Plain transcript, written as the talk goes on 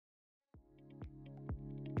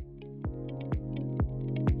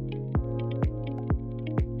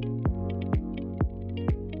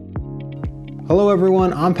Hello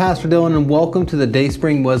everyone, I'm Pastor Dylan and welcome to the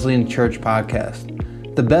Dayspring Wesleyan Church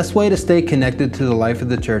podcast. The best way to stay connected to the life of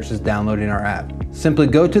the church is downloading our app. Simply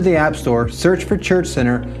go to the App Store, search for Church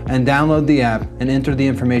Center, and download the app and enter the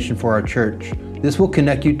information for our church. This will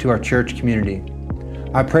connect you to our church community.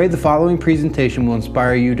 I pray the following presentation will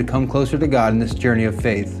inspire you to come closer to God in this journey of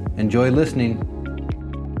faith. Enjoy listening.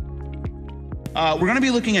 We're going to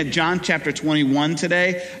be looking at John chapter 21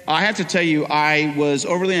 today. I have to tell you, I was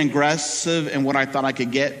overly aggressive in what I thought I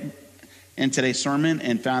could get in today's sermon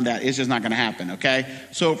and found out it's just not going to happen, okay?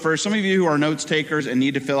 So for some of you who are notes takers and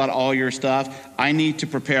need to fill out all your stuff, I need to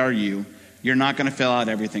prepare you. You're not going to fill out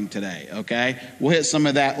everything today, okay? We'll hit some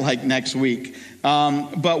of that like next week.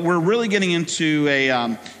 But we're really getting into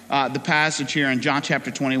the passage here in John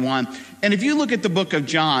chapter 21. And if you look at the book of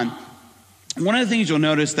John, one of the things you'll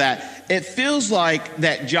notice that it feels like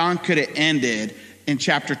that John could have ended in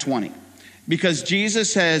chapter 20 because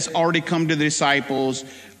Jesus has already come to the disciples.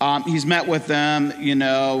 He's met with them,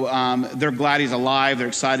 they're glad he's alive. They're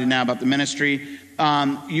excited now about the ministry.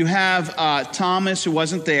 You have Thomas who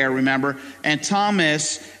wasn't there, remember, and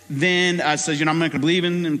Thomas then says, I'm not going to believe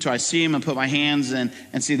in him until I see him and put my hands and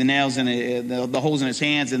see the nails and the holes in his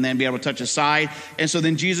hands and then be able to touch his side. And so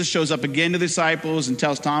then Jesus shows up again to the disciples and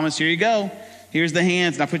tells Thomas, here you go. Here's the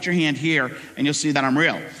hands. Now put your hand here and you'll see that I'm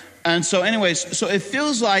real. And so anyways, so it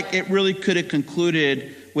feels like it really could have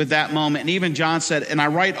concluded with that moment. And even John said, and I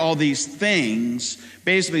write all these things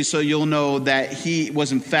basically so you'll know that he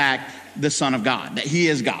was in fact the Son of God, that he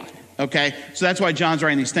is God. Okay, so that's why John's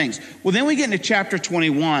writing these things. Well, then we get into chapter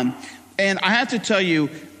 21, and I have to tell you,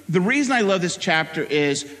 the reason I love this chapter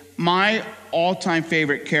is my all-time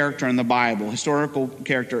favorite character in the Bible, historical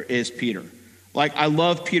character, is Peter. Like, I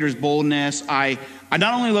love Peter's boldness. I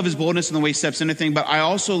not only love his boldness in the way he steps into things, but I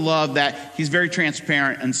also love that he's very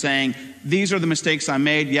transparent and saying, these are the mistakes I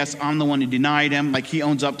made. Yes, I'm the one who denied him. Like, he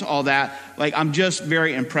owns up to all that. Like, I'm just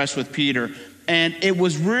very impressed with Peter. And it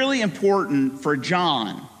was really important for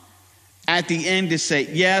John at the end to say,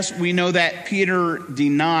 yes, we know that Peter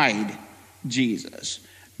denied Jesus,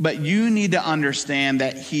 but you need to understand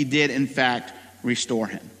that he did, in fact, restore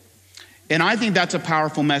him. And I think that's a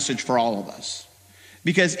powerful message for all of us.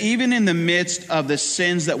 Because even in the midst of the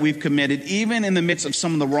sins that we've committed, even in the midst of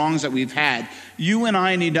some of the wrongs that we've had, you and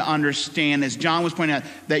I need to understand, as John was pointing out,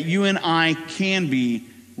 that you and I can be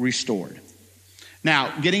restored.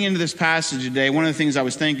 Now, getting into this passage today, one of the things I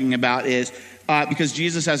was thinking about is, because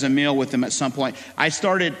Jesus has a meal with them at some point, I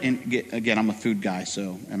started, and again, I'm a food guy,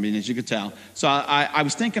 so, as you could tell. So I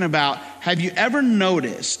was thinking about, have you ever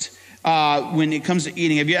noticed, when it comes to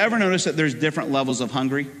eating, have you ever noticed that there's different levels of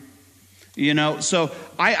hungry? So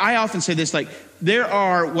I often say this, like, there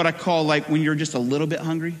are what I call, like, when you're just a little bit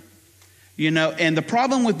hungry, and the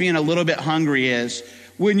problem with being a little bit hungry is,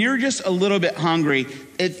 when you're just a little bit hungry,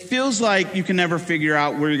 it feels like you can never figure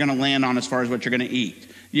out where you're going to land on as far as what you're going to eat.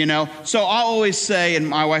 So I'll always say, and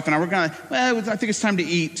my wife and I, we're going to, I think it's time to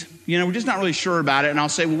eat. We're just not really sure about it. And I'll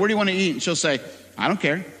say, well, where do you want to eat? And she'll say, I don't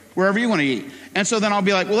care, wherever you want to eat. And so then I'll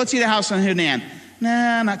be like, well, let's eat a house on Hunan.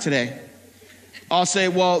 Nah, not today. I'll say,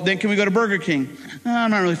 well, then can we go to Burger King? No,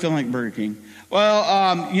 I'm not really feeling like Burger King.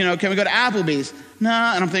 Well, can we go to Applebee's? No.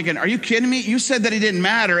 And I'm thinking, are you kidding me? You said that it didn't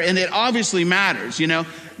matter, and it obviously matters,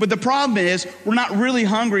 But the problem is, we're not really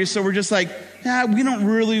hungry, so we're just like, we don't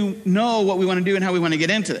really know what we want to do and how we want to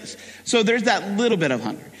get into this. So there's that little bit of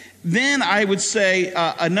hunger. Then I would say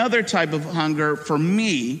another type of hunger for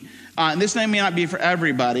me, and this may not be for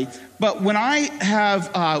everybody, but when I have,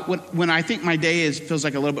 when I think my day feels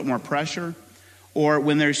like a little bit more pressure, or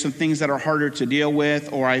when there's some things that are harder to deal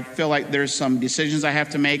with, or I feel like there's some decisions I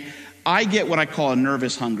have to make, I get what I call a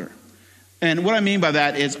nervous hunger. And what I mean by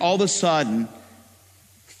that is all of a sudden,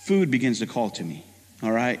 food begins to call to me,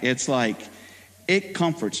 all right? It's like, it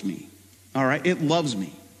comforts me, all right? It loves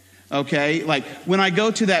me, okay? Like, when I go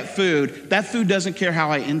to that food doesn't care how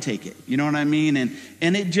I intake it, you know what I mean? And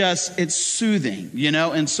it's soothing,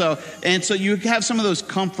 And so you have some of those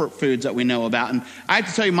comfort foods that we know about. And I have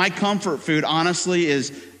to tell you, my comfort food, honestly,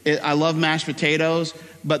 I love mashed potatoes,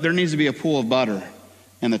 but there needs to be a pool of butter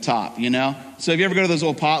in the top, So if you ever go to those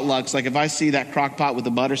old potlucks, like if I see that crock pot with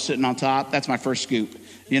the butter sitting on top, that's my first scoop.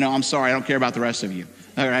 I'm sorry, I don't care about the rest of you.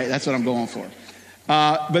 All right, that's what I'm going for.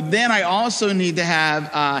 But then I also need to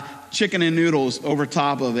have chicken and noodles over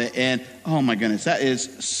top of it. And oh my goodness, that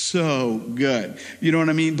is so good. You know what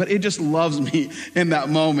I mean? But it just loves me in that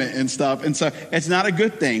moment and stuff. And so it's not a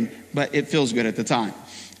good thing, but it feels good at the time.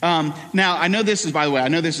 Now, I know this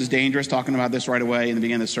is dangerous talking about this right away in the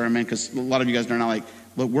beginning of the sermon, because a lot of you guys are not like,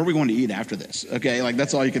 look, where are we going to eat after this? Okay, like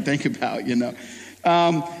that's all you can think about,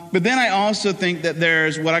 But then I also think that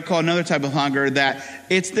there's what I call another type of hunger, that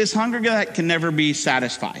it's this hunger that can never be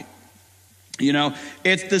satisfied. You know,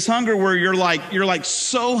 it's this hunger where you're like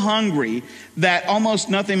so hungry that almost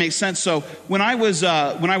nothing makes sense. So when I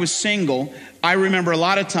was single, I remember a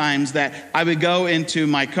lot of times that I would go into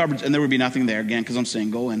my cupboards and there would be nothing there, again, because I'm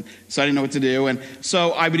single, and so I didn't know what to do. And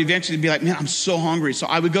so I would eventually be like, man, I'm so hungry. So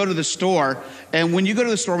I would go to the store, and when you go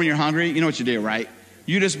to the store when you're hungry, you know what you do, right?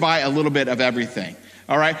 You just buy a little bit of everything.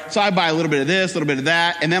 All right. So I buy a little bit of this, a little bit of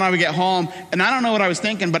that, and then I would get home, and I don't know what I was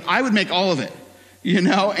thinking, but I would make all of it. You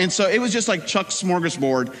know, and so it was just like Chuck's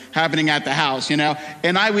smorgasbord happening at the house, you know,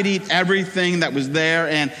 and I would eat everything that was there.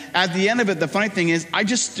 And at the end of it, the funny thing is I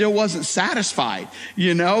just still wasn't satisfied,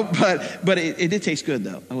 you know, but it did taste good,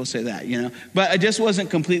 though. I will say that, you know, but I just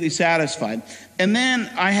wasn't completely satisfied. And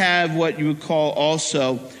then I have what you would call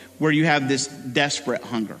also where you have this desperate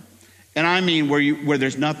hunger. And I mean where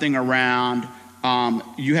there's nothing around,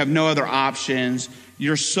 you have no other options,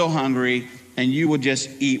 you're so hungry, and you will just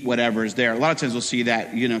eat whatever is there. A lot of times we'll see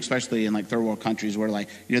that, you know, especially in like third world countries where like,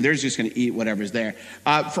 you know, they're just going to eat whatever's there.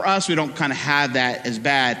 For us, we don't kind of have that as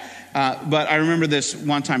bad. But I remember this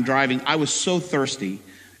one time driving. I was so thirsty,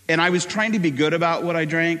 and I was trying to be good about what I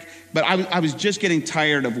drank, but I was just getting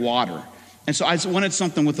tired of water. And so I wanted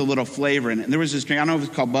something with a little flavor in it. And there was this drink, I don't know if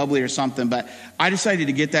it's called bubbly or something, but I decided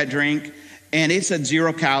to get that drink, and it said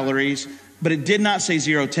 0 calories, but it did not say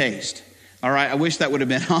 0 taste. All right, I wish that would have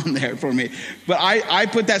been on there for me. But I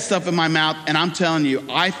put that stuff in my mouth, and I'm telling you,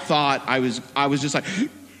 I thought I was just like,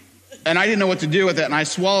 and I didn't know what to do with it, and I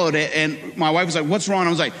swallowed it, and my wife was like, what's wrong? I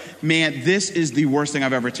was like, man, this is the worst thing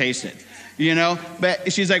I've ever tasted. You know,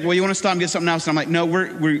 but she's like, well, you want to stop and get something else? And I'm like, no,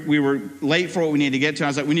 we were late for what we need to get to. And I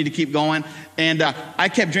was like, we need to keep going. And I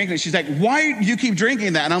kept drinking it. She's like, why do you keep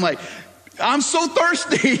drinking that? And I'm like, I'm so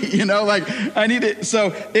thirsty, you know, like I need it.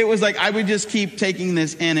 So it was like I would just keep taking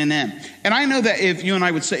this in and in. And I know that if you and I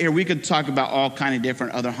would sit here, we could talk about all kind of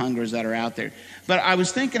different other hungers that are out there. But I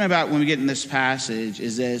was thinking about when we get in this passage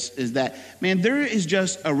is that, man, there is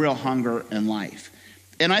just a real hunger in life.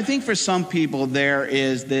 And I think for some people there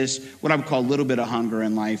is this, what I would call a little bit of hunger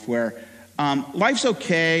in life where life's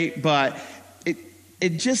okay, but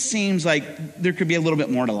it just seems like there could be a little bit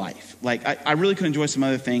more to life. Like I really could enjoy some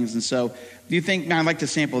other things. And so you think, man, I'd like to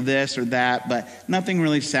sample this or that, but nothing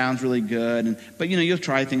really sounds really good. But, you know, you'll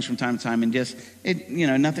try things from time to time and just,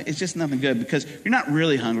 nothing. It's just nothing good because you're not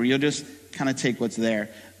really hungry. You'll just kind of take what's there.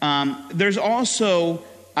 There's also,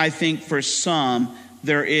 I think for some,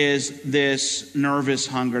 there is this nervous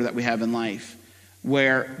hunger that we have in life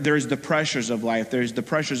where there's the pressures of life. There's the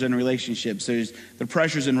pressures in relationships. There's the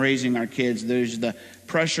pressures in raising our kids. There's the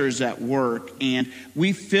pressures at work. And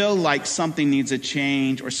we feel like something needs a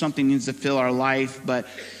change or something needs to fill our life, but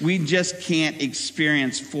we just can't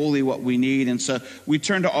experience fully what we need. And so we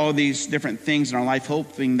turn to all these different things in our life,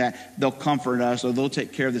 hoping that they'll comfort us or they'll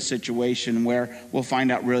take care of the situation, where we'll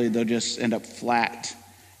find out really they'll just end up flat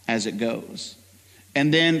as it goes.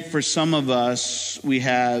 And then for some of us, we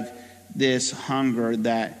have this hunger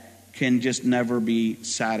that can just never be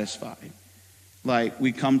satisfied. Like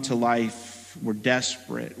we come to life, we're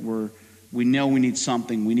desperate, we know we need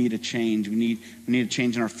something, we need a change, we need a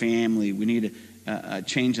change in our family, we need a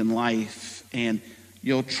change in life, and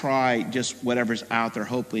you'll try just whatever's out there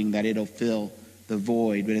hoping that it'll fill the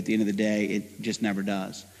void, but at the end of the day, it just never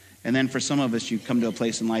does. And then for some of us, you come to a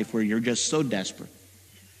place in life where you're just so desperate,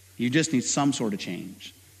 you just need some sort of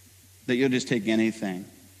change, that you'll just take anything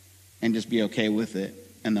and just be okay with it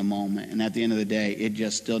in the moment. And at the end of the day, it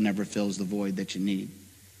just still never fills the void that you need.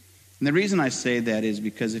 And the reason I say that is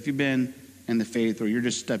because if you've been in the faith or you're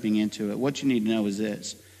just stepping into it, what you need to know is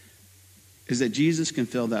this, is that Jesus can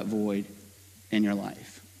fill that void in your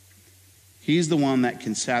life. He's the one that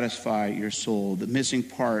can satisfy your soul, the missing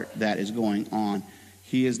part that is going on.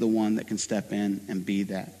 He is the one that can step in and be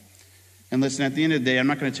that. And listen, at the end of the day, I'm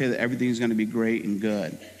not going to tell you that everything's going to be great and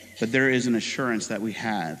good, but there is an assurance that we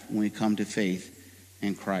have when we come to faith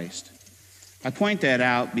in Christ. I point that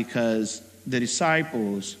out because the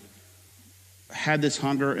disciples had this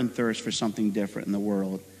hunger and thirst for something different in the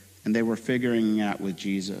world, and they were figuring it out with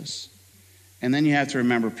Jesus. And then you have to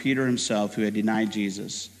remember Peter himself, who had denied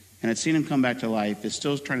Jesus and had seen him come back to life, is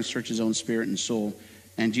still trying to search his own spirit and soul,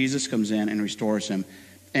 and Jesus comes in and restores him.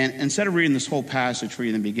 And instead of reading this whole passage for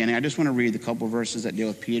you in the beginning, I just want to read the couple verses that deal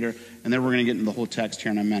with Peter, and then we're going to get into the whole text here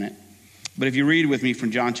in a minute. But if you read with me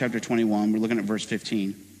from John chapter 21, we're looking at verse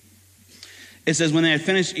 15. It says, when they had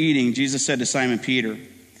finished eating, Jesus said to Simon Peter,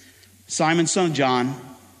 Simon, son of John,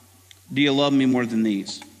 do you love me more than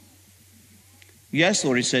these? Yes,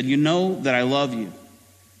 Lord, he said, you know that I love you.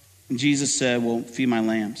 And Jesus said, well, feed my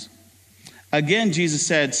lambs. Again, Jesus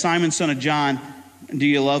said, Simon, son of John, do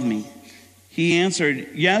you love me? He answered,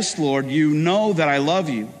 yes, Lord, you know that I love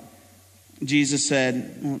you. Jesus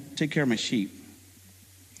said, well, take care of my sheep.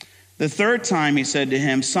 The third time he said to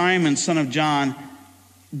him, Simon, son of John,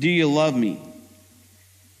 do you love me?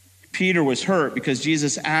 Peter was hurt because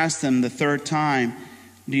Jesus asked him the third time,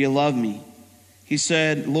 do you love me? He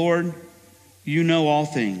said, Lord, you know all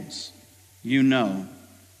things. You know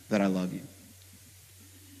that I love you.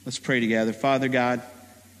 Let's pray together. Father God,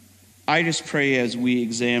 I just pray as we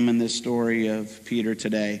examine this story of Peter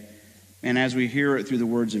today, and as we hear it through the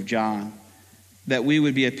words of John, that we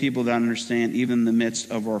would be a people that understand even in the midst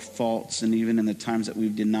of our faults and even in the times that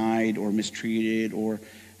we've denied or mistreated or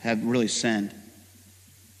have really sinned,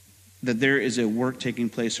 that there is a work taking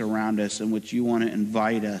place around us in which you want to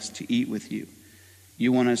invite us to eat with you.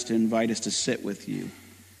 You want us to invite us to sit with you.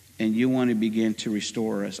 And you want to begin to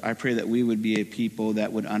restore us. I pray that we would be a people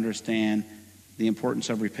that would understand the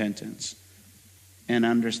importance of repentance and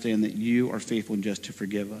understand that you are faithful and just to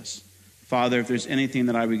forgive us. Father, if there's anything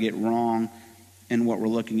that I would get wrong in what we're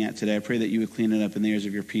looking at today, I pray that you would clean it up in the ears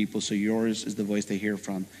of your people so yours is the voice they hear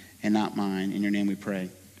from and not mine. In your name we pray.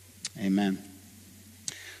 Amen.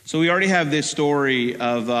 So we already have this story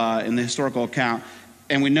of in the historical account,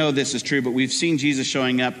 and we know this is true, but we've seen Jesus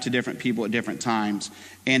showing up to different people at different times.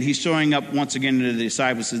 And he's showing up once again to the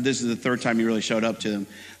disciples. This is the third time he really showed up to them.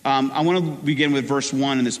 I want to begin with verse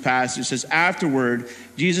 1 in this passage. It says, afterward,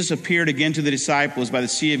 Jesus appeared again to the disciples by the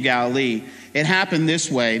Sea of Galilee. It happened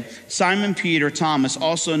this way. Simon Peter, Thomas,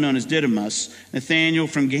 also known as Didymus, Nathanael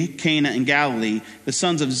from Cana in Galilee, the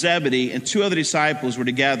sons of Zebedee, and two other disciples were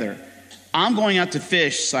together. I'm going out to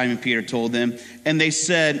fish, Simon Peter told them. And they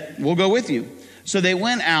said, we'll go with you. So they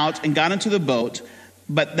went out and got into the boat,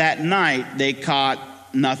 but that night they caught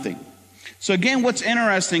nothing. So again, what's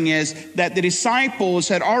interesting is that the disciples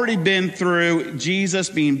had already been through Jesus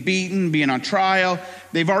being beaten, being on trial.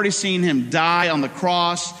 They've already seen him die on the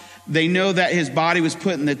cross. They know that his body was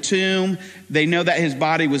put in the tomb. They know that his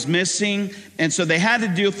body was missing. And so they had to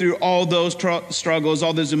deal through all those struggles,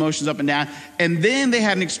 all those emotions up and down. And then they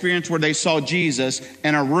had an experience where they saw Jesus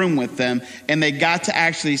in a room with them. And they got to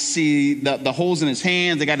actually see the holes in his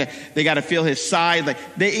hands. They got to feel his side. Like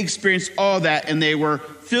they experienced all that and they were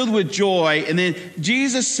filled with joy. And then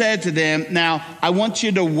Jesus said to them, now I want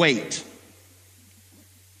you to wait.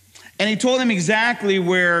 And he told them exactly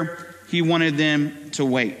where he wanted them to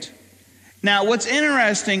wait. Now, what's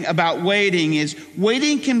interesting about waiting is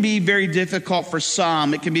waiting can be very difficult for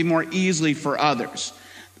some. It can be more easily for others.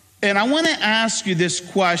 And I want to ask you this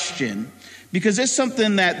question because it's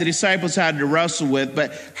something that the disciples had to wrestle with.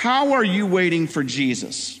 But how are you waiting for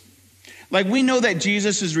Jesus? Like we know that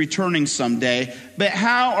Jesus is returning someday, but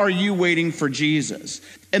how are you waiting for Jesus?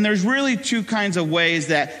 And there's really two kinds of ways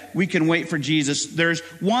that we can wait for Jesus. There's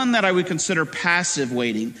one that I would consider passive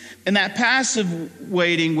waiting. And that passive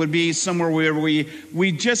waiting would be somewhere where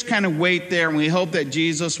we just kind of wait there and we hope that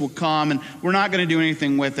Jesus will come and we're not going to do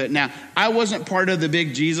anything with it. Now, I wasn't part of the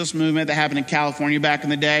big Jesus movement that happened in California back in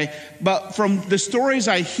the day, but from the stories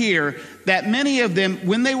I hear, that many of them,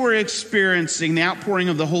 when they were experiencing the outpouring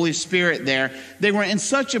of the Holy Spirit there, they were in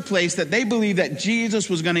such a place that they believed that Jesus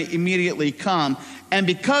was going to immediately come. And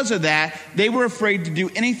because of that, they were afraid to do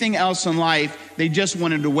anything else in life. They just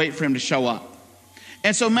wanted to wait for him to show up.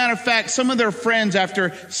 And so, matter of fact, some of their friends,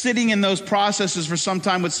 after sitting in those processes for some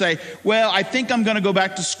time, would say, well, I think I'm going to go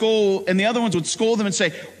back to school. And the other ones would scold them and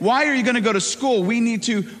say, why are you going to go to school? We need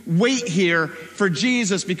to wait here for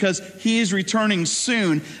Jesus because he is returning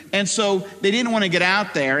soon. And so they didn't want to get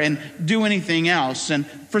out there and do anything else. And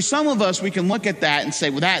for some of us, we can look at that and say,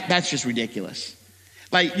 well, that's just ridiculous.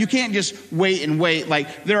 Like, you can't just wait and wait.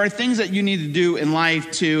 Like, there are things that you need to do in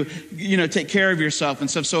life to, take care of yourself and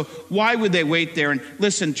stuff. So why would they wait there? And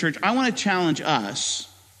listen, church, I want to challenge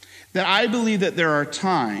us that I believe that there are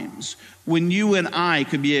times when you and I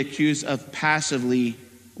could be accused of passively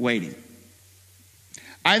waiting.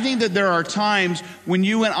 I think that there are times when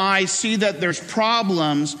you and I see that there's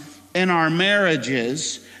problems in our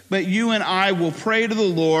marriages, but you and I will pray to the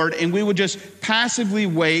Lord and we will just passively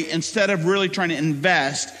wait instead of really trying to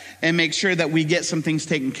invest and make sure that we get some things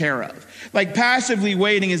taken care of. Like passively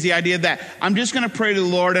waiting is the idea that I'm just going to pray to the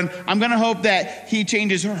Lord and I'm going to hope that he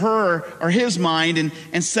changes her or his mind and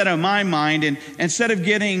instead of my mind. And instead of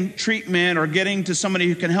getting treatment or getting to somebody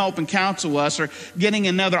who can help and counsel us or getting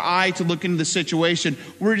another eye to look into the situation,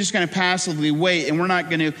 we're just going to passively wait and we're not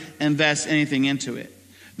going to invest anything into it.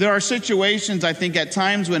 There are situations, I think, at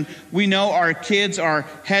times when we know our kids are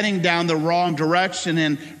heading down the wrong direction,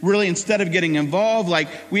 and really instead of getting involved, like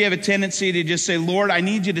we have a tendency to just say, Lord, I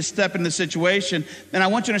need you to step in the situation. And I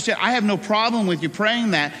want you to understand, I have no problem with you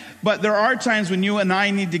praying that, but there are times when you and I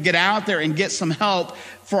need to get out there and get some help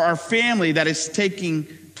for our family that is taking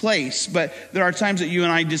place. But there are times that you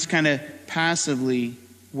and I just kind of passively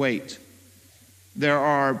wait. There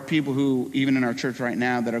are people who, even in our church right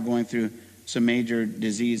now, that are going through some major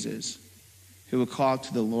diseases, who will call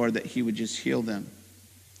to the Lord that he would just heal them.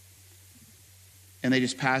 And they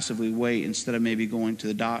just passively wait instead of maybe going to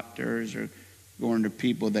the doctors or going to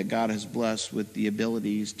people that God has blessed with the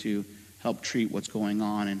abilities to help treat what's going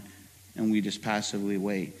on, and we just passively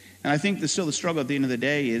wait. And I think the struggle at the end of the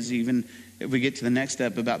day is, even if we get to the next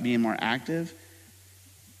step about being more active,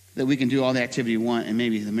 that we can do all the activity we want and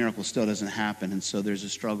maybe the miracle still doesn't happen, and so there's a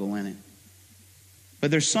struggle in it. But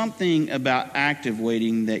there's something about active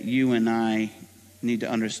waiting that you and I need to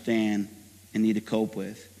understand and need to cope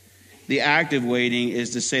with. The active waiting is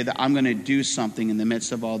to say that I'm going to do something in the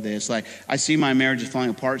midst of all this. Like, I see my marriage is falling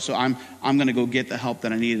apart, so I'm going to go get the help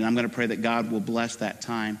that I need, and I'm going to pray that God will bless that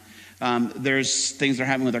time. There's things that are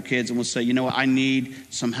happening with our kids, and we'll say, you know what, I need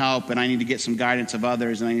some help, and I need to get some guidance of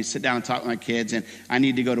others, and I need to sit down and talk with my kids, and I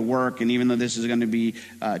need to go to work, and even though this is going to be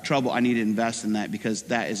trouble, I need to invest in that because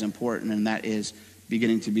that is important, and that is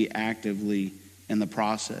beginning to be actively in the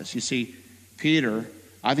process. You see, Peter,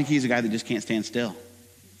 I think he's a guy that just can't stand still.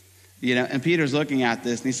 You know, and Peter's looking at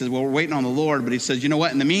this, and he says, well, we're waiting on the Lord, but he says, you know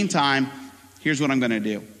what, in the meantime, here's what I'm going to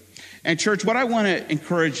do. And church, what I want to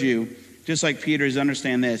encourage you, just like Peter, is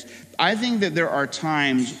understand this. I think that there are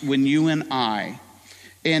times when you and I,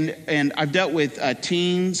 and I've dealt with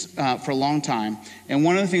teens for a long time, and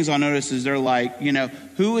one of the things I'll notice is they're like, you know,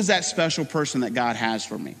 who is that special person that God has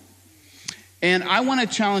for me? And I want to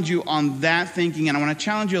challenge you on that thinking, and I want to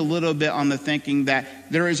challenge you a little bit on the thinking that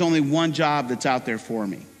there is only one job that's out there for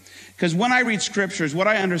me. Because when I read scriptures, what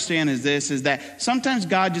I understand is this, is that sometimes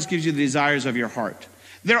God just gives you the desires of your heart.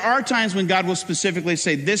 There are times when God will specifically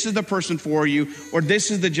say, this is the person for you, or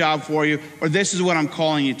this is the job for you, or this is what I'm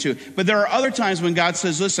calling you to. But there are other times when God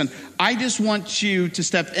says, listen, I just want you to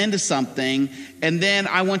step into something, and then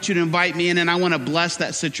I want you to invite me in, and I want to bless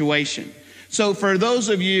that situation. So for those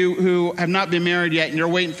of you who have not been married yet and you're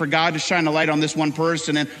waiting for God to shine a light on this one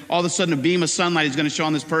person, and all of a sudden a beam of sunlight is going to show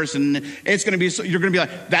on this person, and it's going to be, you're going to be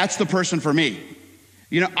like, that's the person for me.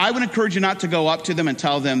 You know, I would encourage you not to go up to them and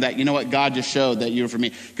tell them that, you know what, God just showed that you're for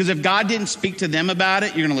me. Because if God didn't speak to them about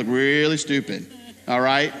it, you're going to look really stupid. All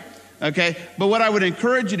right? Okay? But what I would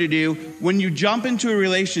encourage you to do, when you jump into a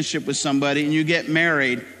relationship with somebody and you get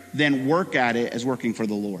married, then work at it as working for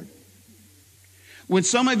the Lord. When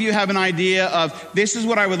some of you have an idea of, this is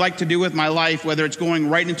what I would like to do with my life, whether it's going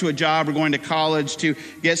right into a job or going to college to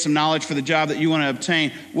get some knowledge for the job that you want to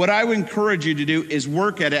obtain, what I would encourage you to do is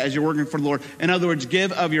work at it as you're working for the Lord. In other words,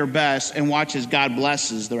 give of your best and watch as God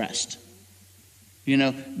blesses the rest. You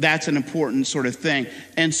know, that's an important sort of thing.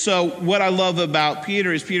 And so what I love about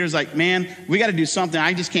Peter is Peter's like, man, we got to do something.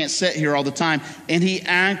 I just can't sit here all the time. And he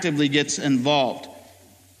actively gets involved.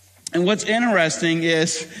 And what's interesting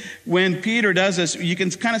is when Peter does this, you can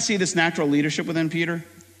kind of see this natural leadership within Peter,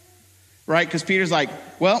 right? Because Peter's like,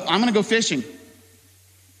 well, I'm going to go fishing.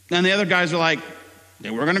 And the other guys are like,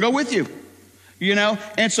 then we're going to go with you, you know?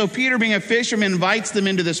 And so Peter, being a fisherman, invites them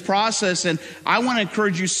into this process. And I want to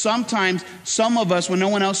encourage you, sometimes, some of us, when no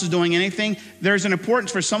one else is doing anything, there's an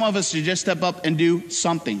importance for some of us to just step up and do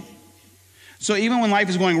something. So even when life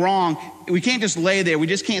is going wrong, we can't just lay there. We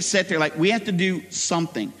just can't sit there. Like, we have to do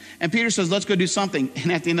something. And Peter says, let's go do something.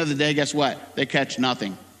 And at the end of the day, guess what? They catch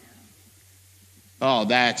nothing. Oh,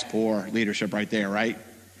 that's poor leadership right there, right?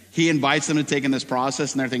 He invites them to take in this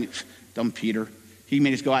process, and they're thinking, dumb Peter. He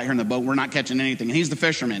made us go out here in the boat. We're not catching anything. And he's the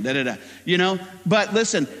fisherman, you know? But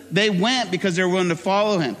listen, they went because they were willing to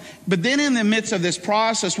follow him. But then in the midst of this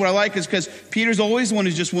process, what I like is because Peter's always the one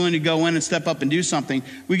who's just willing to go in and step up and do something.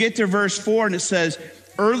 We get to verse 4, and it says,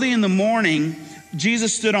 early in the morning,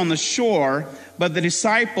 Jesus stood on the shore, but the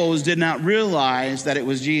disciples did not realize that it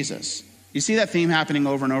was Jesus. You see that theme happening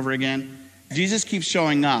over and over again? Jesus keeps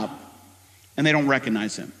showing up, and they don't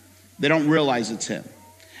recognize him. They don't realize it's him.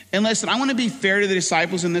 And listen, I want to be fair to the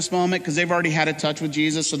disciples in this moment because they've already had a touch with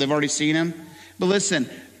Jesus, so they've already seen him. But listen,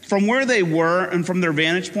 from where they were and from their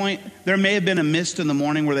vantage point, there may have been a mist in the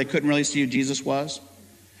morning where they couldn't really see who Jesus was.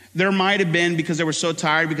 There might have been, because they were so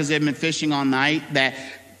tired because they've been fishing all night, that,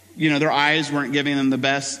 you know, their eyes weren't giving them the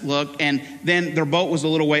best look. And then their boat was a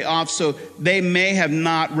little way off, so they may have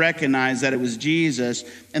not recognized that it was Jesus.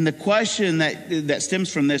 And the question that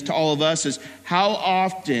stems from this to all of us is, how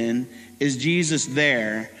often is Jesus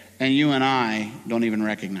there and you and I don't even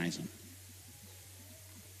recognize him?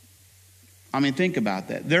 I mean, think about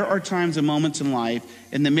that. There are times and moments in life,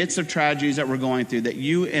 in the midst of tragedies that we're going through, that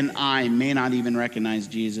you and I may not even recognize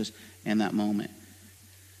Jesus in that moment.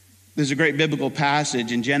 There's a great biblical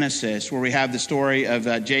passage in Genesis where we have the story of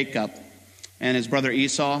Jacob and his brother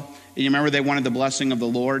Esau. And you remember they wanted the blessing of the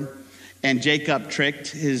Lord, and Jacob tricked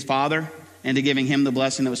his father into giving him the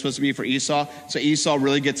blessing that was supposed to be for Esau. So Esau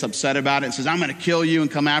really gets upset about it and says, I'm going to kill you and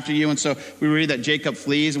come after you. And so we read that Jacob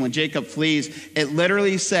flees. And when Jacob flees, it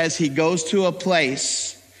literally says he goes to a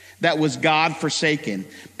place that was God forsaken.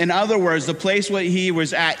 In other words, the place where he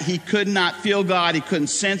was at, he could not feel God. He couldn't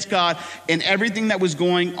sense God. And everything that was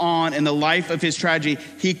going on in the life of his tragedy,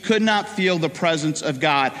 he could not feel the presence of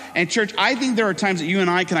God. And church, I think there are times that you and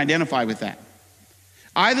I can identify with that.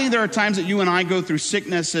 I think there are times that you and I go through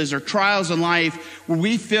sicknesses or trials in life where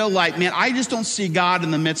we feel like, man, I just don't see God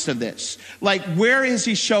in the midst of this. Like, where is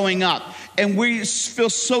he showing up? And we feel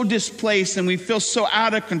so displaced and we feel so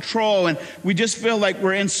out of control and we just feel like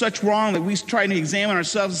we're in such wrong that we try to examine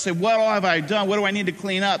ourselves and say, what all have I done? What do I need to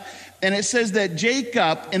clean up? And it says that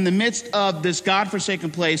Jacob, in the midst of this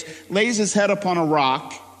God-forsaken place, lays his head upon a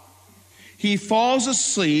rock. He falls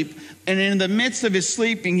asleep, and in the midst of his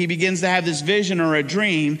sleeping, he begins to have this vision or a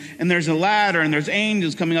dream, and there's a ladder, and there's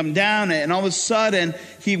angels coming up and down it, and all of a sudden,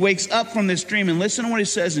 he wakes up from this dream, and listen to what he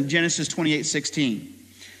says in Genesis 28:16.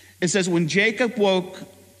 It says, when Jacob woke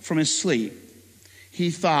from his sleep, he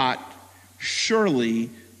thought, surely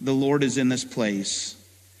the Lord is in this place,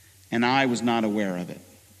 and I was not aware of it.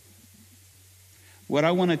 What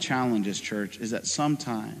I want to challenge us, church, is that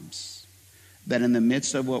sometimes that in the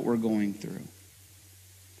midst of what we're going through,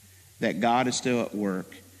 that God is still at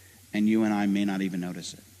work and you and I may not even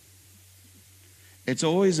notice it. It's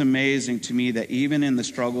always amazing to me that even in the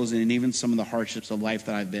struggles and even some of the hardships of life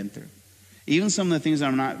that I've been through, even some of the things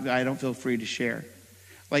that I don't feel free to share,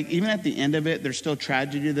 like even at the end of it, there's still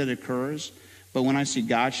tragedy that occurs. But when I see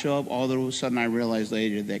God show up, all of a sudden I realize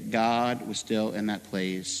later that God was still in that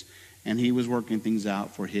place and he was working things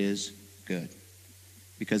out for his good,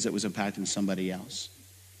 because it was impacting somebody else.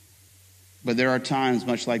 But there are times,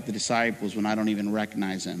 much like the disciples, when I don't even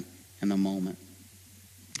recognize him in the moment.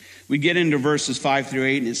 We get into verses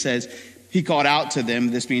 5-8, and it says, he called out to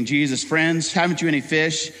them, this being Jesus, friends, haven't you any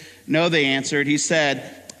fish? No, they answered. He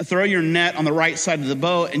said, throw your net on the right side of the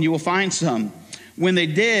boat, and you will find some. When they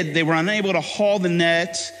did, they were unable to haul the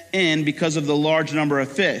net in because of the large number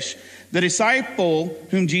of fish. The disciple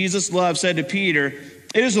whom Jesus loved said to Peter,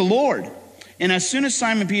 it is the Lord. And as soon as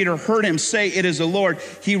Simon Peter heard him say, it is the Lord,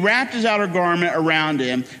 he wrapped his outer garment around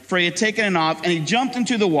him, for he had taken it off, and he jumped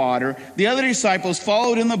into the water. The other disciples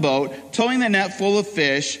followed in the boat, towing the net full of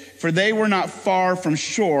fish, for they were not far from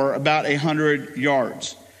shore, about 100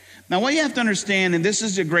 yards. Now, what you have to understand, and this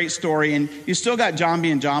is a great story, and you still got John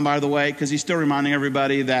being John, by the way, because he's still reminding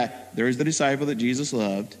everybody that there's the disciple that Jesus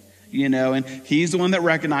loved. And he's the one that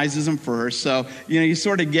recognizes him first. So, you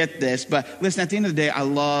sort of get this. But listen, at the end of the day, I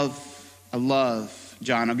love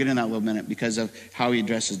John. I'll get into that in a little minute because of how he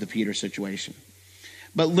addresses the Peter situation.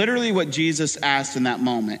 But literally what Jesus asked in that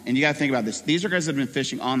moment, and you got to think about this. These are guys that have been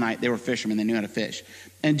fishing all night. They were fishermen. They knew how to fish.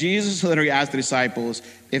 And Jesus literally asked the disciples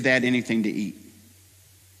if they had anything to eat.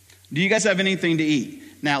 Do you guys have anything to eat?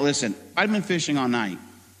 Now, listen, I've been fishing all night.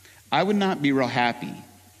 I would not be real happy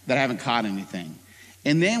that I haven't caught anything.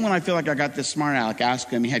 And then when I feel like I got this smart aleck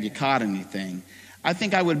asking me, have you caught anything? I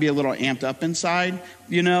think I would be a little amped up inside,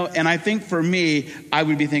 and I think for me, I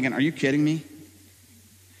would be thinking, are you kidding me?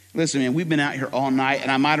 Listen, man, we've been out here all night, and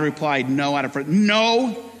I might have replied no out of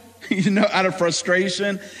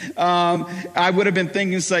frustration. I would have been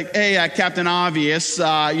thinking, it's like, hey, Captain Obvious,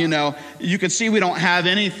 you could see we don't have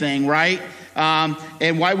anything, right?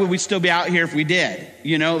 And why would we still be out here if we did?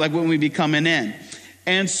 Like when we be coming in.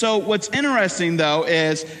 And so what's interesting, though,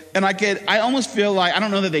 is, and I almost feel like, I don't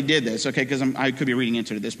know that they did this, okay, because I could be reading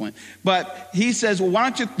into it at this point. But he says, well, why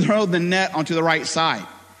don't you throw the net onto the right side?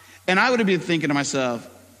 And I would have been thinking to myself,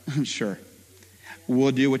 sure,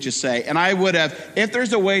 we'll do what you say. And I would have, if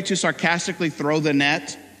there's a way to sarcastically throw the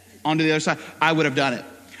net onto the other side, I would have done it.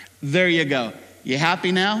 There you go. You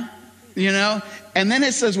happy now? And then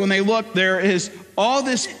it says when they look, there is all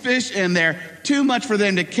this fish in there, too much for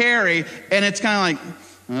them to carry. And it's kind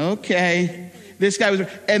of like, okay, this guy was.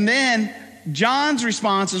 And then John's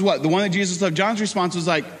response is what? The one that Jesus loved. John's response was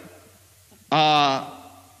like,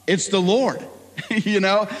 it's the Lord,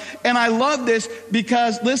 And I love this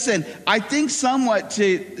because, listen, I think somewhat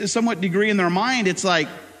degree in their mind, it's like,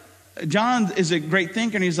 John is a great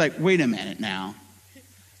thinker. And he's like, wait a minute now.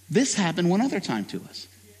 This happened one other time to us.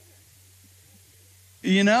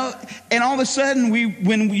 You know? And all of a sudden,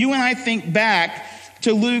 when you and I think back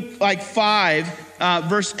to Luke 5,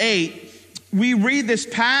 verse 8, we read this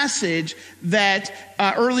passage that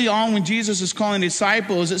early on when Jesus is calling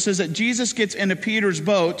disciples, it says that Jesus gets into Peter's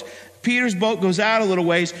boat. Peter's boat goes out a little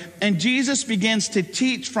ways, and Jesus begins to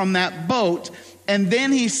teach from that boat. And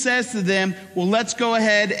then he says to them, well, let's go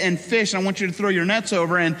ahead and fish. I want you to throw your nets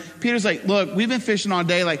over. And Peter's like, look, we've been fishing all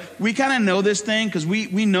day. Like, we kind of know this thing because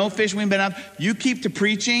we know fishing. We've been out. You keep to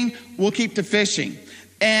preaching. We'll keep to fishing.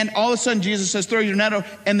 And all of a sudden, Jesus says, throw your net over.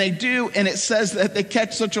 And they do. And it says that they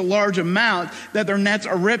catch such a large amount that their nets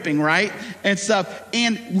are ripping, right? And stuff.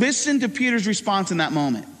 And listen to Peter's response in that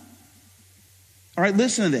moment. All right,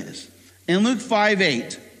 listen to this. In Luke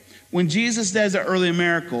 5:8. When Jesus does that early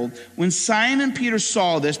miracle, when Simon Peter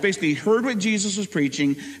saw this, basically he heard what Jesus was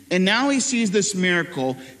preaching, and now he sees this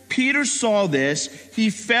miracle. Peter saw this. He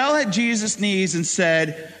fell at Jesus' knees and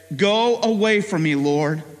said, go away from me,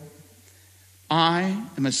 Lord. I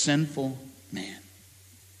am a sinful man.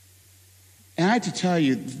 And I have to tell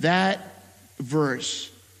you, that verse,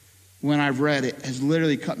 when I've read it, has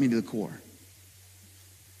literally cut me to the core.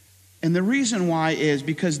 And the reason why is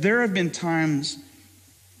because there have been times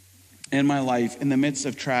in my life, in the midst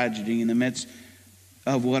of tragedy, in the midst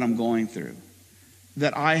of what I'm going through,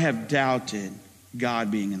 that I have doubted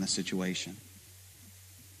God being in the situation.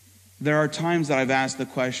 There are times that I've asked the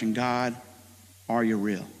question, God, are you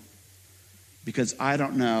real? Because I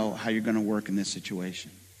don't know how you're going to work in this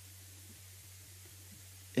situation.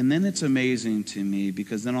 And then it's amazing to me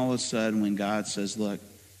because then all of a sudden when God says, look,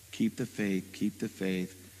 keep the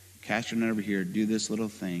faith, cast your net over here, do this little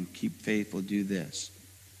thing, keep faithful, do this.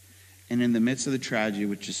 And in the midst of the tragedy,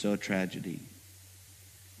 which is so tragedy,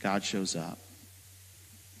 God shows up.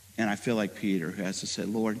 And I feel like Peter, who has to say,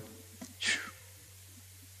 Lord,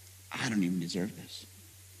 I don't even deserve this.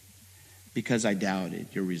 Because I doubted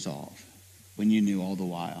your resolve when you knew all the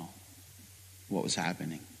while what was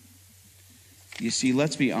happening. You see,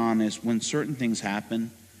 let's be honest, when certain things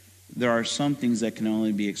happen, there are some things that can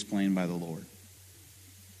only be explained by the Lord.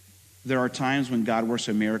 There are times when God works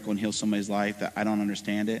a miracle and heals somebody's life that I don't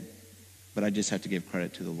understand it. But I just have to give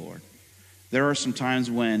credit to the Lord. There are some times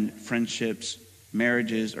when friendships,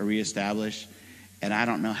 marriages are reestablished, and I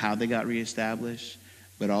don't know how they got reestablished,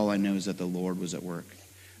 but all I know is that the Lord was at work.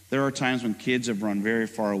 There are times when kids have run very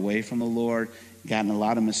far away from the Lord, gotten a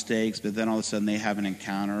lot of mistakes, but then all of a sudden they have an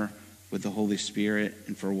encounter with the Holy Spirit,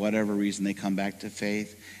 and for whatever reason they come back to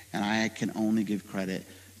faith, and I can only give credit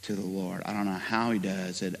to the Lord. I don't know how he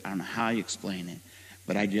does it. I don't know how you explain it,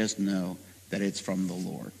 but I just know that it's from the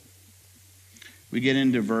Lord. We get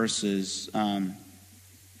into verses, let's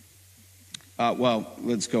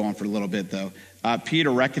go on for a little bit, though.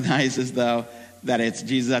 Peter recognizes, though, that it's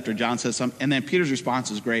Jesus after John says something. And then Peter's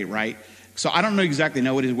response is great, right? So I don't exactly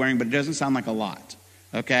know what he's wearing, but it doesn't sound like a lot,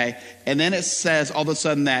 okay? And then it says all of a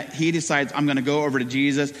sudden that he decides, I'm going to go over to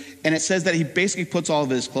Jesus. And it says that he basically puts all of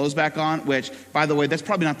his clothes back on, which, by the way, that's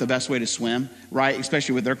probably not the best way to swim, right?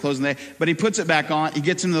 Especially with their clothes in there. But he puts it back on. He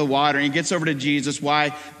gets into the water and he gets over to Jesus.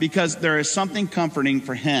 Why? Because there is something comforting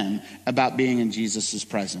for him about being in Jesus'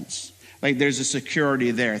 presence. Like there's a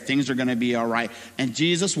security there. Things are going to be all right. And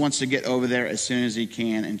Jesus wants to get over there as soon as he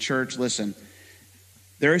can. And church, listen,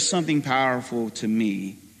 there is something powerful to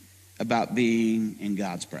me about being in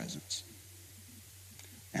God's presence.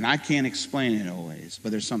 And I can't explain it always,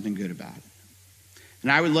 but there's something good about it.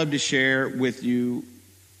 And I would love to share with you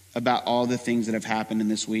about all the things that have happened in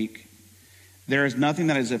this week. There is nothing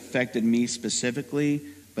that has affected me specifically,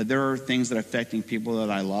 but there are things that are affecting people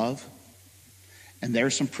that I love. And there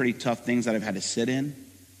are some pretty tough things that I've had to sit in.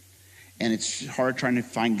 And it's hard trying to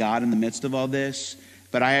find God in the midst of all this.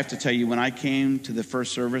 But I have to tell you, when I came to the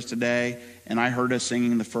first service today and I heard us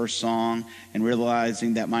singing the first song and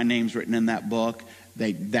realizing that my name's written in that book,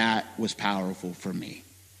 that was powerful for me.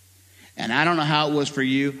 And I don't know how it was for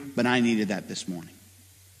you, but I needed that this morning.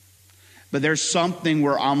 But there's something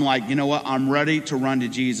where I'm like, you know what? I'm ready to run to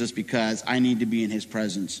Jesus because I need to be in his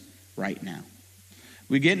presence right now.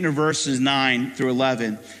 We get into verses 9 through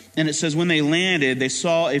 11, and it says, when they landed, they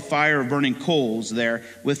saw a fire of burning coals there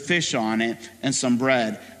with fish on it and some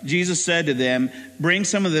bread. Jesus said to them, bring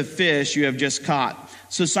some of the fish you have just caught.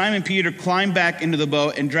 So Simon Peter climbed back into the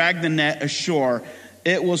boat and dragged the net ashore.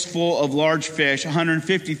 It was full of large fish,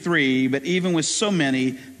 153, but even with so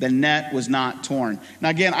many, the net was not torn. Now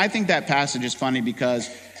again, I think that passage is funny because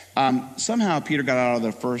somehow Peter got out of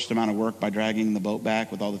the first amount of work by dragging the boat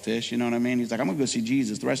back with all the fish. You know what I mean? He's like, I'm going to go see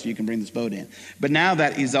Jesus. The rest of you can bring this boat in. But now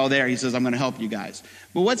that he's all there, he says, I'm going to help you guys.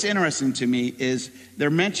 But what's interesting to me is they're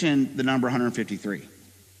mentioned the number 153.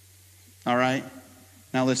 All right?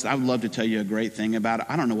 Now listen, I would love to tell you a great thing about it.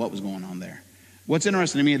 I don't know what was going on there. What's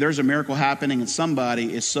interesting to me, there's a miracle happening and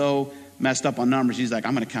somebody is so messed up on numbers, he's like,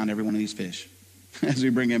 I'm going to count every one of these fish as we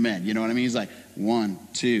bring him in. You know what I mean? He's like, 1,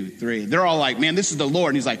 2, 3. They're all like, man, this is the Lord.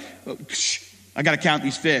 And he's like, oh, I got to count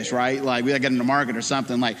these fish, right? Like we got to get them to market or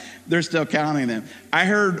something. Like they're still counting them. I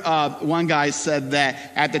heard one guy said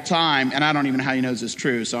that at the time, and I don't even know how he knows it's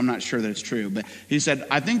true, so I'm not sure that it's true. But he said,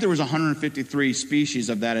 I think there was 153 species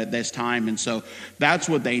of that at this time. And so that's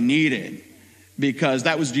what they needed, because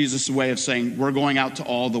that was Jesus' way of saying, we're going out to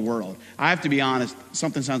all the world. I have to be honest,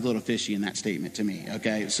 something sounds a little fishy in that statement to me,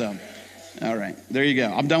 okay? So, all right, there you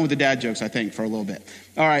go. I'm done with the dad jokes, I think, for a little bit.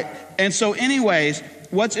 All right, and so anyways,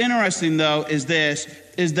 what's interesting, though, is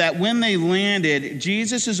that when they landed,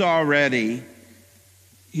 Jesus is he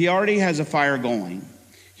already has a fire going.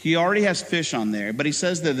 He already has fish on there, but he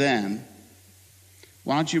says to them,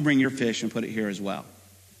 why don't you bring your fish and put it here as well?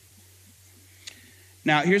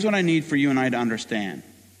 Now, here's what I need for you and I to understand.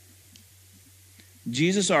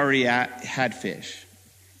 Jesus already had fish,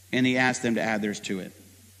 and he asked them to add theirs to it.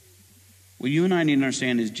 What you and I need to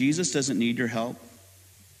understand is Jesus doesn't need your help,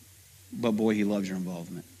 but boy, he loves your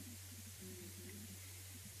involvement.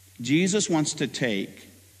 Jesus wants to take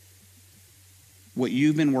what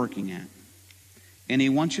you've been working at, and he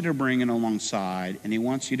wants you to bring it alongside, and he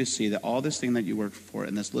wants you to see that all this thing that you work for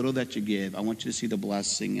and this little that you give, I want you to see the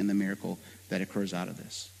blessing and the miracle that occurs out of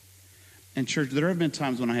this. And church, there have been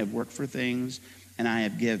times when I have worked for things and I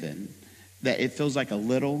have given that it feels like a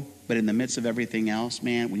little, but in the midst of everything else,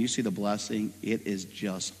 man, when you see the blessing, it is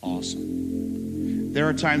just awesome. There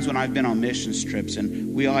are times when I've been on missions trips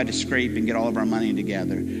and we all had to scrape and get all of our money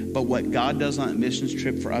together. But what God does on a missions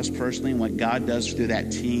trip for us personally and what God does through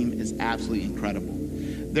that team is absolutely incredible.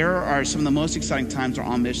 There are some of the most exciting times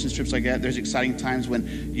on missions trips like that. There's exciting times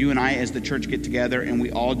when you and I as the church get together and we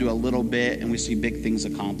all do a little bit and we see big things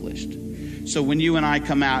accomplished. So when you and I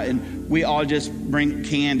come out and we all just bring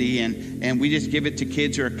candy and we just give it to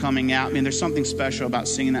kids who are coming out. I mean, there's something special about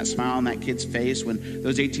seeing that smile on that kid's face when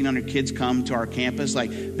those 1,800 kids come to our campus. Like,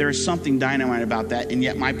 there is something dynamite about that, and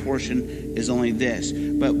yet my portion is only this.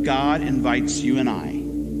 But God invites you and I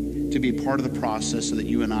to be part of the process so that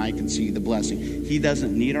you and I can see the blessing. He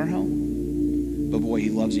doesn't need our help, but boy, he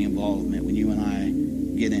loves the involvement when you and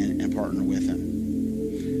I get in and partner with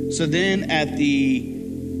him. So then at the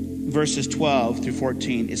verses 12 through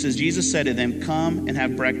 14, it says, Jesus said to them, come and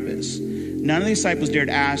have breakfast. None of the disciples dared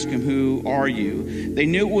ask him, who are you? They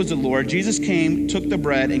knew it was the Lord. Jesus came, took the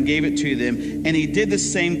bread, and gave it to them, and he did the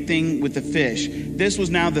same thing with the fish. This was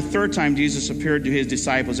now the third time Jesus appeared to his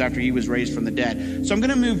disciples after he was raised from the dead. So I'm going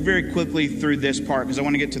to move very quickly through this part because I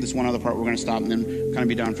want to get to this one other part. We're going to stop and then kind of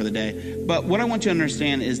be done for the day. But what I want you to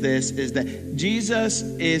understand is that Jesus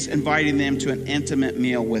is inviting them to an intimate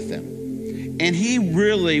meal with them. And he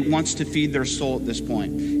really wants to feed their soul at this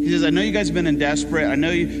point. He says, I know you guys have been in desperate. I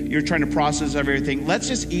know you're trying to process everything. Let's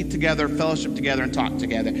just eat together, fellowship together, and talk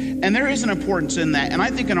together. And there is an importance in that. And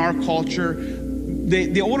I think in our culture,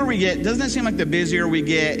 the older we get, doesn't it seem like the busier we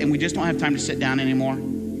get and we just don't have time to sit down anymore?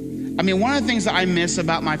 I mean, one of the things that I miss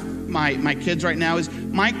about my kids right now is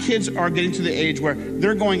my kids are getting to the age where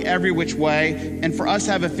they're going every which way. And for us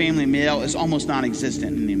to have a family meal is almost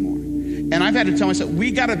non-existent anymore. And I've had to tell myself,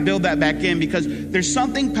 we got to build that back in because there's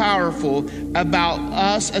something powerful about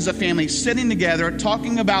us as a family sitting together,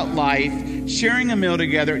 talking about life, sharing a meal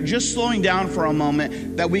together, just slowing down for a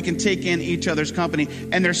moment that we can take in each other's company.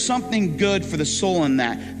 And there's something good for the soul in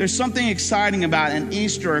that. There's something exciting about an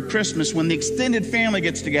Easter or Christmas when the extended family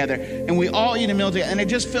gets together and we all eat a meal together. And it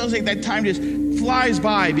just feels like that time just flies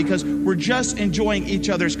by because we're just enjoying each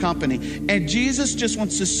other's company. And Jesus just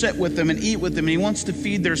wants to sit with them and eat with them. And he wants to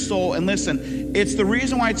feed their soul. And listen, it's the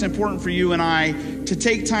reason why it's important for you and I to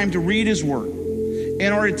take time to read his word,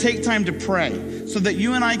 in order to take time to pray, so that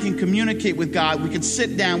you and I can communicate with God. We can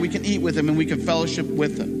sit down, we can eat with him, and we can fellowship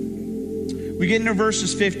with him. We get into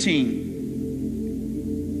verses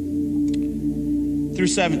 15 through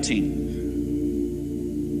 17.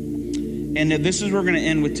 And this is where we're going to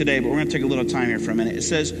end with today, but we're going to take a little time here for a minute. It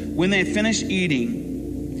says, when they had finished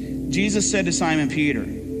eating, Jesus said to Simon Peter,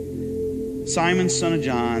 Simon, son of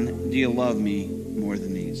John, do you love me more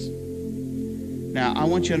than these? Now, I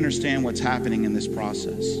want you to understand what's happening in this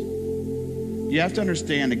process. You have to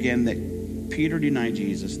understand, again, that Peter denied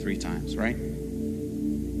Jesus 3 times, right?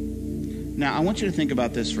 Now, I want you to think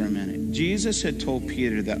about this for a minute. Jesus had told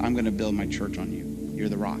Peter that I'm going to build my church on you. You're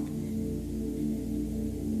the rock.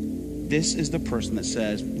 This is the person that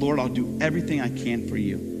says, Lord, I'll do everything I can for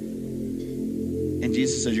you. And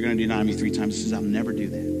Jesus says, you're going to deny me 3 times. He says, I'll never do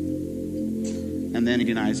that. And then he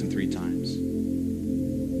denies him 3 times.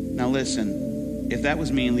 Now listen, if that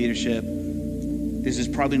was me in leadership, this is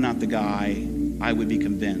probably not the guy I would be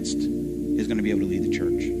convinced is going to be able to lead the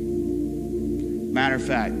church. Matter of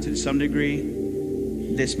fact, to some degree,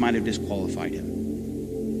 this might have disqualified him.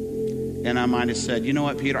 And I might have said, you know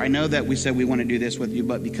what, Peter, I know that we said we want to do this with you,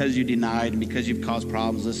 but because you denied and because you've caused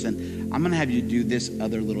problems, listen, I'm going to have you do this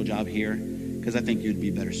other little job here because I think you'd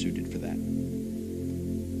be better suited for that.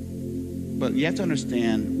 But you have to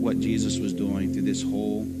understand what Jesus was doing through this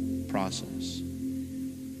whole process.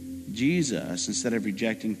 Jesus, instead of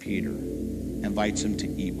rejecting Peter, invites him to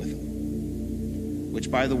eat with him. Which,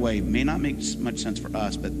 by the way, may not make much sense for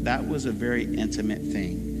us, but that was a very intimate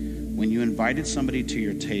thing. When you invited somebody to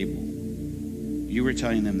your table, you were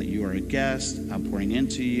telling them that you are a guest, I'm pouring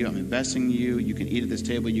into you, I'm investing in you, you can eat at this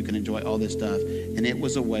table, you can enjoy all this stuff. And it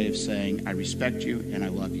was a way of saying, I respect you and I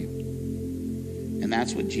love you. And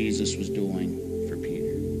that's what Jesus was doing for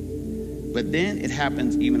Peter. But then it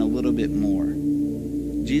happens even a little bit more.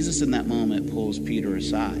 Jesus in that moment pulls Peter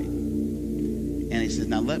aside. And he says,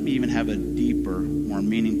 now let me even have a deeper, more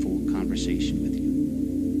meaningful conversation with you.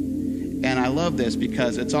 And I love this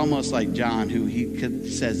because it's almost like John, who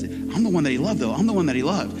says, I'm the one that he loved, though. I'm the one that he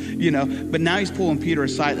loved, But now he's pulling Peter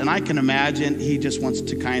aside. And I can imagine he just wants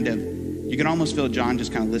to you can almost feel John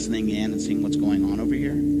just kind of listening in and seeing what's going on over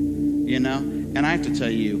here, And I have to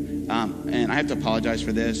tell you, and I have to apologize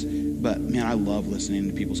for this, but man, I love listening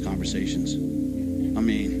to people's conversations. I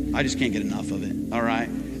mean, I just can't get enough of it, all right?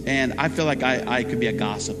 And I feel like I could be a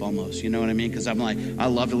gossip almost, you know what I mean? Because I'm like, I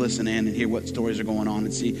love to listen in and hear what stories are going on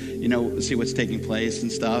and see what's taking place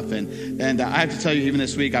and stuff. And I have to tell you, even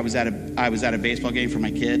this week, I was at a baseball game for my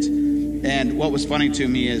kids. And what was funny to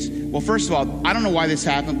me is, well, first of all, I don't know why this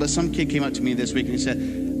happened, but some kid came up to me this week and he said,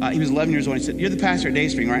 he was 11 years old. He said, you're the pastor at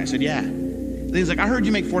Dayspring, right? I said, yeah. And he's like, I heard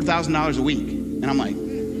you make $4,000 a week. And I'm like,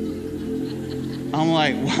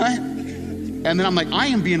 what? And then I'm like, I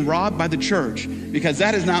am being robbed by the church because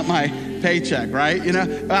that is not my paycheck, right?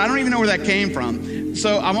 I don't even know where that came from.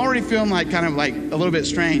 So I'm already feeling kind of a little bit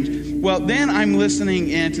strange. Well, then I'm listening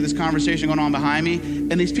into this conversation going on behind me,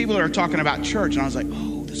 and these people are talking about church, and I was like,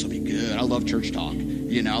 oh, this will be good. I love church talk.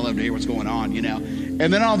 I love to hear what's going on, And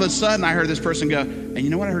then all of a sudden I heard this person go, and you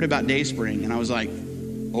know what I heard about Dayspring? And I was like,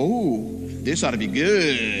 oh, this ought to be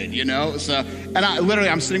good, So, and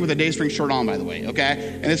I'm sitting with a Dayspring shirt on, by the way,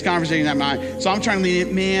 okay? And this conversation in mind. So I'm trying to lean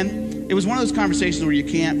in, man. It was one of those conversations where you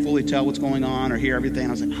can't fully tell what's going on or hear everything.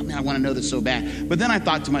 I was like, oh man, I want to know this so bad. But then I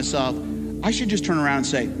thought to myself, I should just turn around and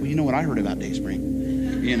say, well, you know what I heard about Dayspring?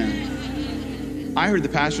 I heard the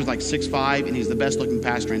pastor's 6'5", and he's the best looking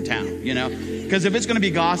pastor in town, Because if it's going to be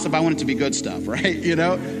gossip, I want it to be good stuff, right?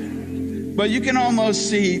 But you can almost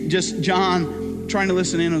see just John trying to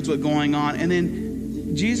listen in on what's going on. And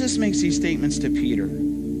then Jesus makes these statements to Peter.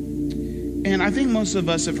 And I think most of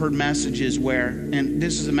us have heard messages where, and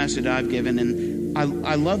this is a message I've given, and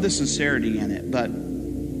I love the sincerity in it, but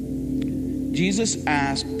Jesus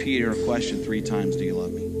asked Peter a question 3 times, do you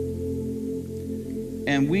love me?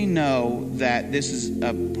 And we know that this is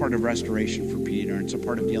a part of restoration for Peter, and it's a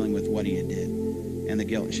part of dealing with what he had did and the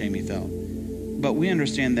guilt and shame he felt. But we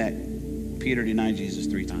understand that Peter denied Jesus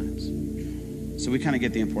 3 times. So we kind of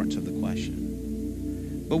get the importance of the question.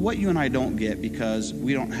 But what you and I don't get, because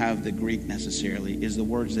we don't have the Greek necessarily, is the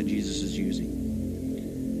words that Jesus is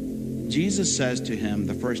using. Jesus says to him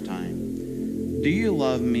the first time, do you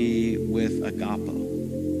love me with agape,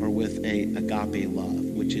 or with a agape love,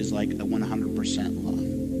 which is like a 100% love?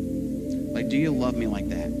 Do you love me like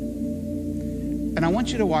that? And I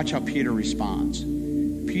want you to watch how Peter responds.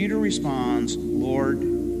 Peter responds, Lord,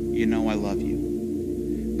 you know I love you.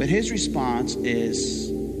 But his response is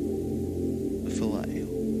phileo,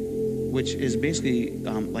 which is basically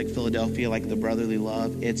like Philadelphia, like the brotherly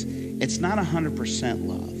love. It's not 100%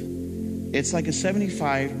 love. It's like a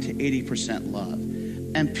 75 to 80% love.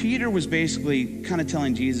 And Peter was basically kind of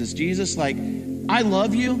telling Jesus, I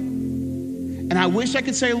love you, and I wish I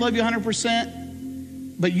could say I love you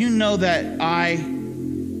 100%, but you know that I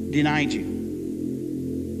denied you.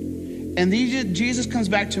 And Jesus comes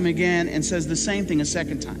back to him again and says the same thing a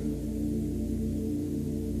second time.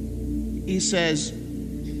 He says,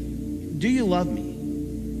 do you love me?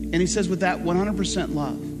 And he says, with that 100%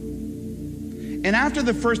 love. And after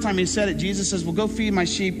the first time he said it, Jesus says, well, go feed my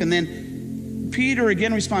sheep. And then Peter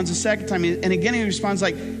again responds the second time. And again he responds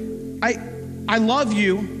I love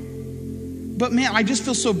you, but man, I just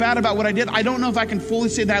feel so bad about what I did. I don't know if I can fully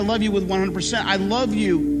say that I love you with 100%. I love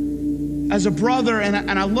you as a brother,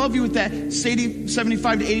 and I love you with that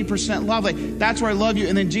 75 to 80% love. That's where I love you.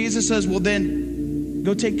 And then Jesus says, well, then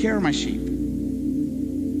go take care of my sheep.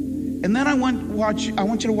 And then I want you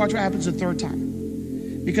to watch what happens the third time.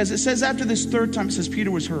 Because it says after this third time, it says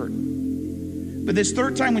Peter was hurt. But this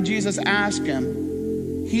third time when Jesus asked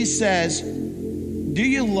him, he says, do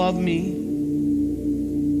you love me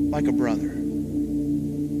like a brother?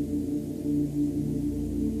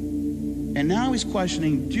 And now he's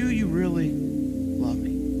questioning, do you really love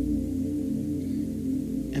me?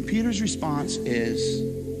 And Peter's response is,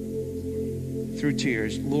 through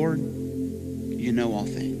tears, Lord, you know all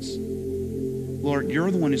things. Lord, you're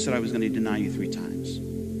the one who said I was going to deny you 3 times.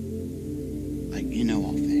 Like, you know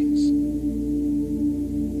all things.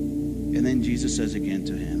 And then Jesus says again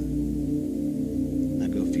to him, now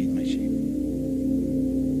go feed my sheep.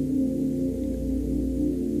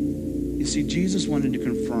 You see, Jesus wanted to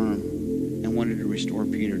confirm and wanted to restore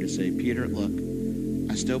Peter to say, Peter, look,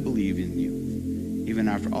 I still believe in you. Even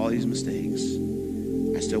after all these mistakes,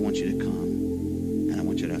 I still want you to come, and I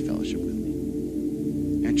want you to have fellowship with me.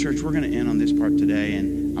 And church, we're going to end on this part today,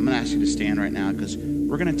 and I'm going to ask you to stand right now because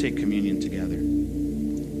we're going to take communion together.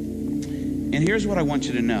 And here's what I want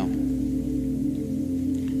you to know.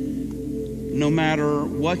 No matter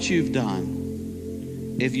what you've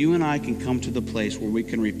done, if you and I can come to the place where we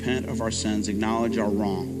can repent of our sins, acknowledge our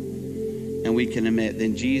wrong, and we can admit,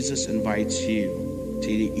 then Jesus invites you to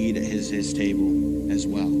eat at his table as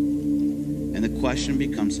well. And the question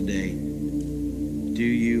becomes today, do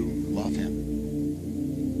you love him?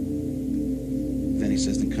 Then he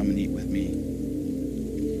says, then come and eat with me.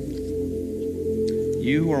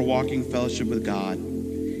 You who are walking fellowship with God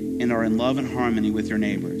and are in love and harmony with your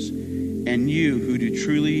neighbors, and you who do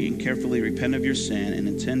truly and carefully repent of your sin and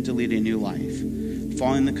intend to lead a new life,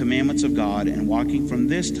 following the commandments of God and walking from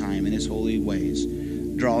this time in his holy ways,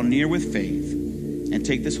 draw near with faith and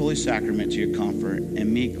take this holy sacrament to your comfort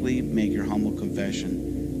and meekly make your humble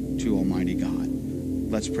confession to Almighty God.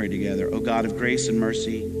 Let's pray together. O God of grace and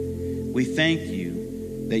mercy, we thank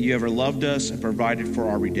you that you ever loved us and provided for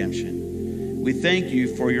our redemption. We thank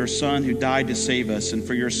you for your Son who died to save us and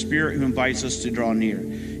for your Spirit who invites us to draw near.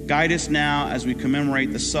 Guide us now as we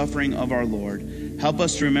commemorate the suffering of our Lord. Help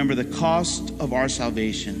us to remember the cost of our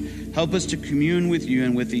salvation. Help us to commune with you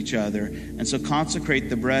and with each other, and so consecrate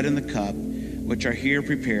the bread and the cup which are here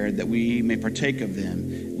prepared, that we may partake of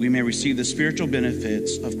them. We may receive the spiritual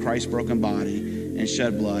benefits of Christ's broken body and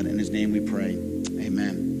shed blood. In his name we pray.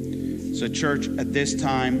 Amen. So church, at this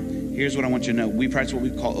time, here's what I want you to know. We practice what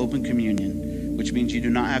we call open communion, which means you do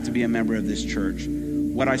not have to be a member of this church.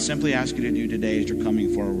 What I simply ask you to do today as you're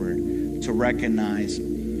coming forward, to recognize,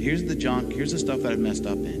 here's the junk, here's the stuff that I've messed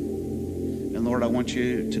up in. And Lord, I want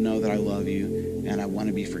you to know that I love you and I want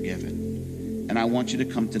to be forgiven. And I want you to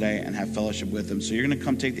come today and have fellowship with them. So you're going to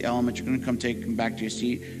come take the elements. You're going to come take them back to your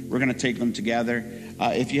seat. We're going to take them together.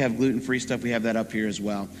 If you have gluten-free stuff, we have that up here as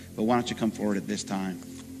well. But why don't you come forward at this time?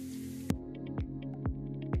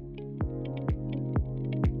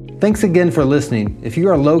 Thanks again for listening. If you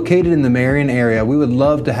are located in the Marion area, we would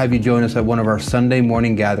love to have you join us at one of our Sunday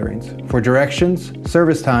morning gatherings. For directions,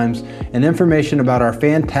 service times, and information about our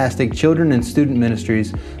fantastic children and student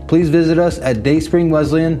ministries, please visit us at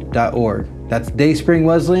dayspringwesleyan.org. That's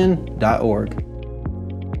dayspringwesleyan.org.